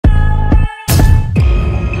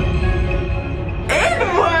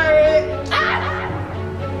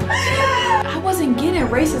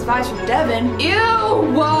racist vibes from Devin.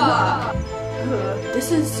 Ew! Ugh,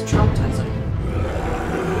 this is traumatizing.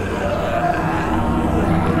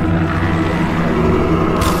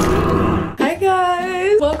 Hi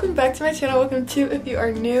guys! Welcome back to my channel. Welcome to, if you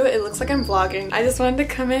are new, it looks like I'm vlogging. I just wanted to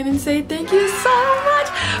come in and say thank you so much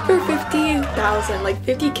for 50,000, like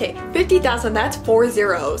 50K. 50,000, that's 4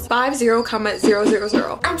 zeros.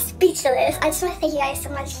 50,000. I'm speechless. I just want to thank you guys so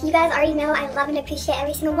much. You guys already know I love and appreciate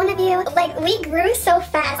every single one of you. Like, we grew so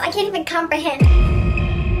fast. I can't even comprehend.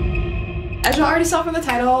 As you already saw from the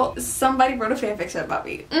title, somebody wrote a fanfiction about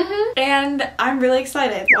me. And I'm really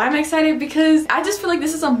excited. Why am I excited? Because I just feel like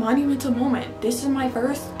this is a monumental moment. This is my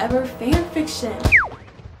first ever fanfiction.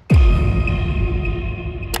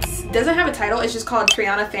 It doesn't have a title, it's just called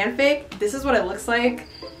Triana Fanfic. This is what it looks like.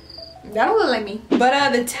 That don't look like me.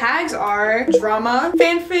 But the tags are drama,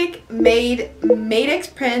 fanfic, maid ex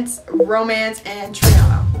prince, romance, and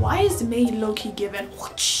Triana. Why is maid low-key given?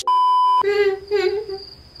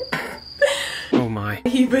 Oh my.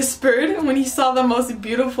 He whispered when he saw the most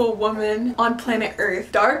beautiful woman on planet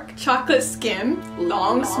Earth. Dark chocolate skin,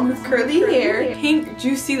 long smooth curly hair, pink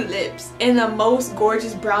juicy lips, and the most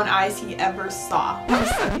gorgeous brown eyes he ever saw.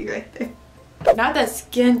 That's funny right there. Not that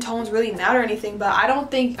skin tones really matter or anything, but I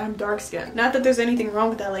don't think I'm dark skinned. Not that there's anything wrong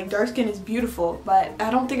with that, like dark skin is beautiful, but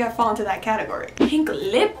I don't think I fall into that category. Pink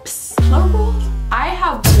lips? Plural? I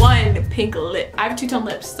have one pink lip. I have two-tone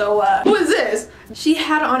lips, so who is this? She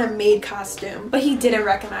had on a maid costume, but he didn't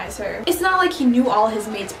recognize her. It's not like he knew all his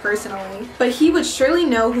maids personally, but he would surely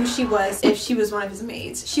know who she was if she was one of his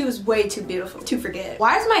maids. She was way too beautiful to forget.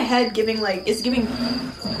 Why is my head giving like, it's giving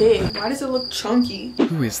big? Why does it look chunky?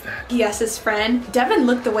 Who is that? Yes, his friend. Devin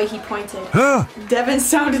looked the way he pointed. Her! Devin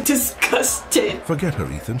sounded disgusted. Forget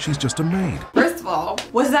her, Ethan. She's just a maid. First of all,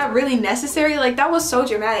 was that really necessary? Like, that was so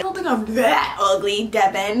dramatic. I don't think I'm that ugly,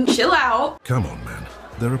 Devin. Chill out. Come on, man.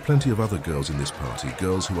 There are plenty of other girls in this party,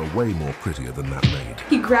 girls who are way more prettier than that maid.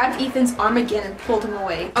 He grabbed Ethan's arm again and pulled him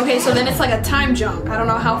away. Okay, so then it's like a time jump. I don't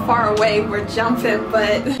know how far away we're jumping,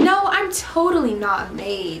 but no, I'm totally not a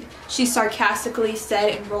maid, she sarcastically said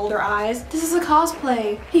and rolled her eyes. This is a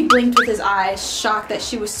cosplay. He blinked with his eyes, shocked that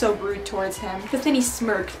she was so rude towards him, but then he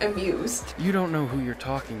smirked, amused. You don't know who you're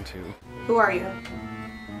talking to. Who are you?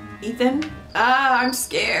 Ethan? Ah, I'm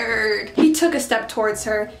scared. He took a step towards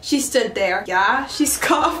her. She stood there. Yeah? She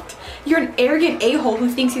scoffed. You're an arrogant a-hole who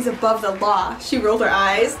thinks he's above the law. She rolled her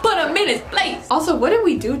eyes. Put him in his place. Also, what did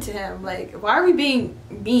we do to him? Like, why are we being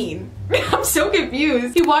mean? I'm so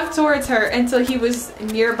confused. He walked towards her until he was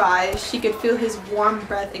nearby. She could feel his warm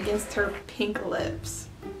breath against her pink lips.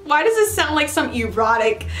 Why does this sound like some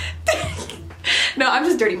erotic No, I'm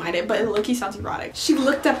just dirty-minded, but look-y sounds erotic. She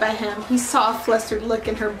looked up at him. He saw a flustered look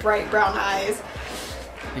in her bright brown eyes.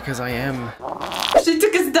 Because I am. She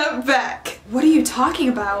took a step back. What are you talking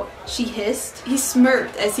about? She hissed. He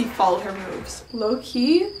smirked as he followed her moves.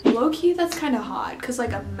 Low-key? Low-key, that's kind of hot. Because,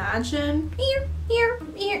 like, imagine,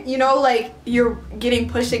 you know, like, you're getting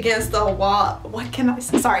pushed against the wall. What can I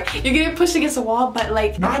say? Sorry. You're getting pushed against the wall, but,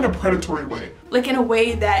 like, not in a predatory way. Like, in a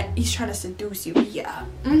way that he's trying to seduce you. Yeah.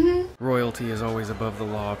 Royalty is always above the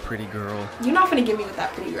law, pretty girl. You're not gonna get me with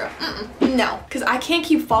that pretty girl. No. Because I can't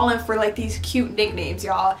keep falling for, like, these cute nicknames,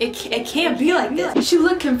 y'all. It can't be like this. She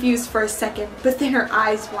looked confused for a second, but then her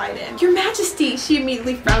eyes widened. Your Majesty! She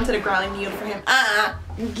immediately frowned to the ground and kneeled for him.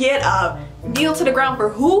 Get up. Kneel to the ground for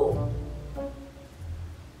who?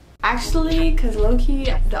 Actually, because low-key,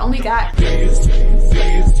 the only guy...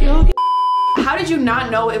 How did you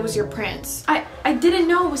not know it was your prince? I didn't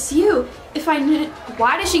know it was you. If I knew...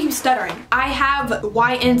 Why does she keep stuttering? I have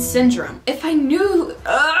YN syndrome. If I knew...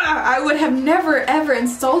 I would have never ever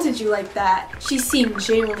insulted you like that. She seemed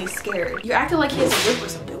genuinely scared. You acted like he has a whip or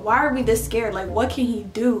something. Why are we this scared? Like, what can he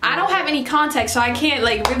do? I don't have any context, so I can't,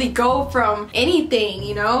 like, really go from anything,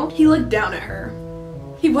 you know? He looked down at her.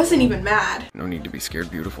 He wasn't even mad. No need to be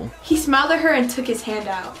scared, beautiful. He smiled at her and took his hand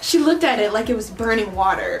out. She looked at it like it was burning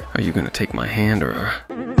water. Are you gonna take my hand or...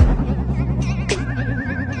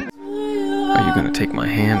 Are you gonna take my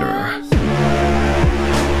hand or...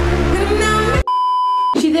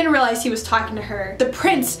 She then realized he was talking to her. The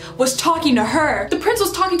prince was talking to her. The prince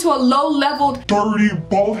was talking to a low-leveled, dirty,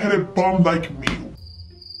 bald-headed bum like me.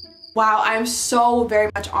 Wow, I am so very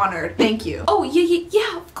much honored. Thank you. Oh,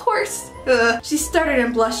 yeah, of course. She stuttered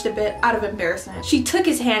and blushed a bit out of embarrassment. She took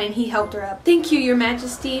his hand and he helped her up. Thank you, Your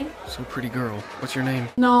Majesty. So pretty girl. What's your name?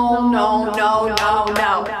 No.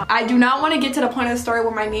 I do not want to get to the point of the story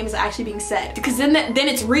where my name is actually being said. Because then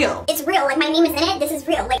it's real. It's real. Like, my name is in it. This is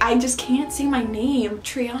real. Like, I just can't say my name.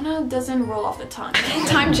 Triana doesn't roll off the tongue.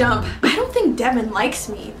 Time jump. I don't think Devin likes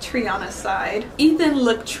me. Triana sighed. Ethan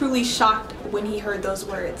looked truly shocked when he heard those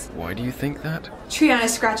words. Why do you think that? Triana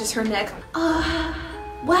scratches her neck.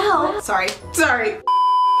 Well, sorry.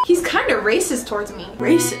 He's kind of racist towards me.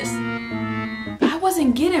 Racist? I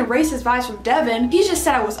wasn't getting racist vibes from Devin. He just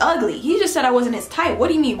said I was ugly. He just said I wasn't his type. What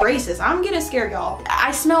do you mean racist? I'm getting scared, y'all.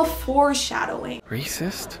 I smell foreshadowing.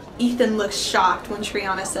 Racist? Ethan looked shocked when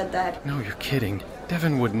Triana said that. No, you're kidding.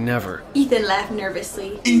 Devin would never. Ethan laughed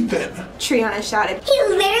nervously. Ethan. Triana shouted, He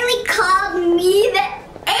literally called me the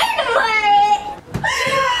N-word!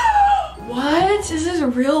 what? Is this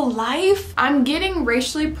real life? I'm getting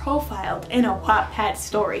racially profiled in a wattpad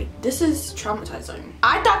story. This is traumatizing.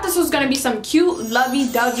 I thought this was gonna be some cute,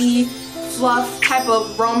 lovey-dovey, fluff type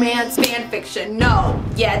of romance fan fiction. No.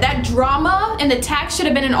 Yeah, that drama and the text should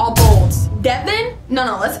have been in all bolds. Devin?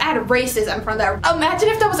 No, let's add racist in front of that. Imagine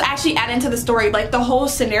if that was actually added into the story, like the whole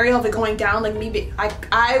scenario of it going down, like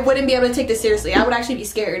I wouldn't be able to take this seriously. I would actually be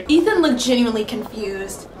scared. Ethan looked genuinely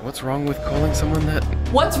confused. What's wrong with calling someone that?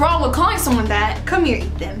 What's wrong with calling someone that? Come here,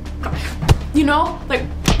 Ethan. You know, like,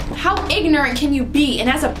 how ignorant can you be? And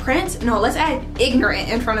as a prince, no, let's add ignorant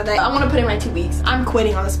in front of that. I want to put in my 2 weeks. I'm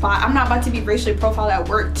quitting on the spot. I'm not about to be racially profiled at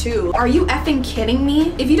work too. Are you effing kidding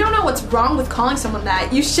me? If you don't know what's wrong with calling someone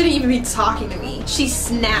that, you shouldn't even be talking to me. She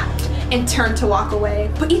snapped and turned to walk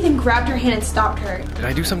away. But Ethan grabbed her hand and stopped her. Did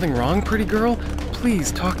I do something wrong, pretty girl?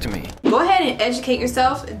 Please talk to me. Go ahead and educate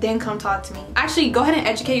yourself, then come talk to me. Actually, go ahead and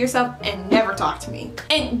educate yourself and never talk to me.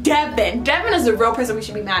 And Devin is the real person we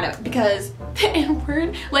should be mad at because the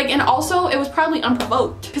N-word, like, and also it was probably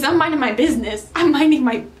unprovoked because I'm minding my business. I'm minding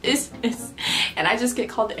my business and I just get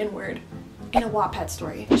called the N-word in a Wattpad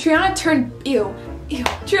story. Triana turned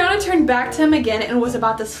back to him again and was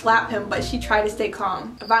about to slap him, but she tried to stay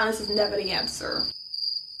calm. Violence is never the answer.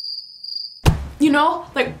 You know,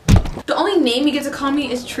 like, the only name you get to call me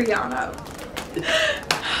is Triana.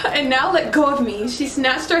 And now let go of me. She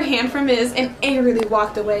snatched her hand from his and angrily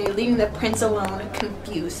walked away, leaving the prince alone,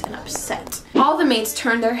 confused and upset. All the maids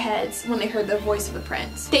turned their heads when they heard the voice of the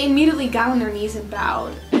prince. They immediately got on their knees and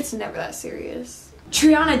bowed. It's never that serious.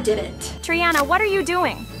 Triana didn't. Triana, what are you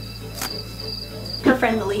doing? Her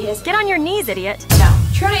friend Lily hissed. Get on your knees, idiot. No.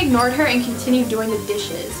 Triana ignored her and continued doing the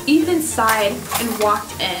dishes. Ethan sighed and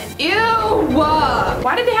walked in. Ew!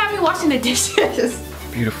 Why did they have me washing the dishes?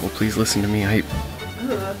 Beautiful, please listen to me.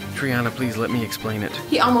 Triana, please let me explain it.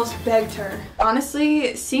 He almost begged her.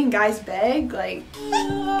 Honestly, seeing guys beg, like...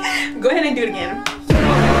 Go ahead and do it again.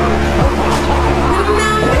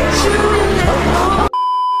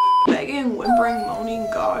 Begging, whimpering, moaning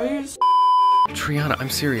guys. Triana, I'm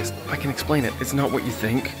serious. I can explain it. It's not what you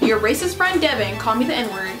think. Your racist friend Devin called me the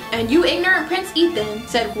N-word, and you ignorant Prince Ethan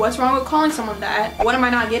said, what's wrong with calling someone that? What am I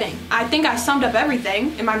not getting? I think I summed up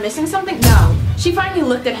everything. Am I missing something? No. She finally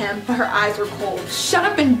looked at him, but her eyes were cold. Shut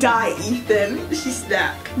up and die, Ethan, she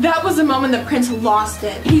snapped. That was the moment the prince lost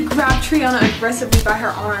it. He grabbed Triana aggressively by her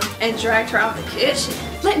arm and dragged her out the kitchen.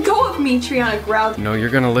 Let go of me, Triana growled. No, you're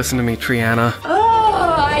gonna listen to me, Triana.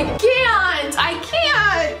 Oh, I can't!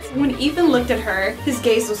 When Ethan looked at her, his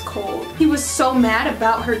gaze was cold. He was so mad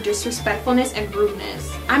about her disrespectfulness and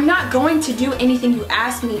rudeness. I'm not going to do anything you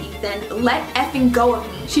ask me, Ethan. Let effing go of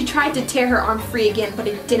me. She tried to tear her arm free again, but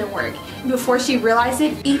it didn't work. Before she realized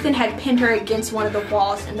it, Ethan had pinned her against one of the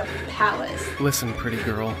walls in the palace. Listen, pretty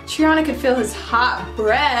girl. Triana could feel his hot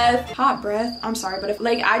breath. Hot breath? I'm sorry, but if,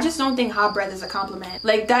 like, I just don't think hot breath is a compliment.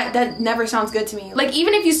 Like, that never sounds good to me. Like,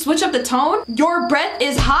 even if you switch up the tone, your breath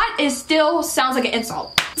is hot, it still sounds like an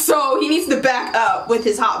insult. So he needs to back up with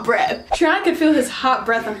his hot breath. Triana could feel his hot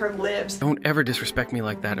breath on her lips. Don't ever disrespect me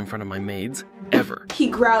like that in front of my maids. Ever. He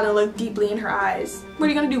growled and looked deeply in her eyes. What are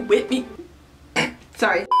you gonna do, whip me?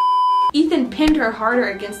 Sorry. Ethan pinned her harder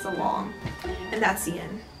against the wall. And that's the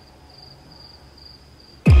end.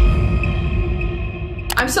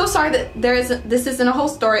 I'm so sorry that this isn't a whole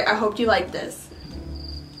story. I hope you liked this.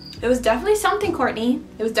 It was definitely something, Courtney.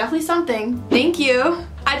 It was definitely something. Thank you.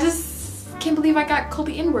 I just can't believe I got called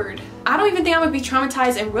the N-word. I don't even think I would be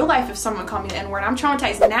traumatized in real life if someone called me the N-word. I'm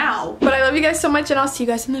traumatized now. But I love you guys so much and I'll see you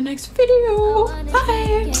guys in the next video.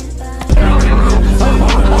 Bye.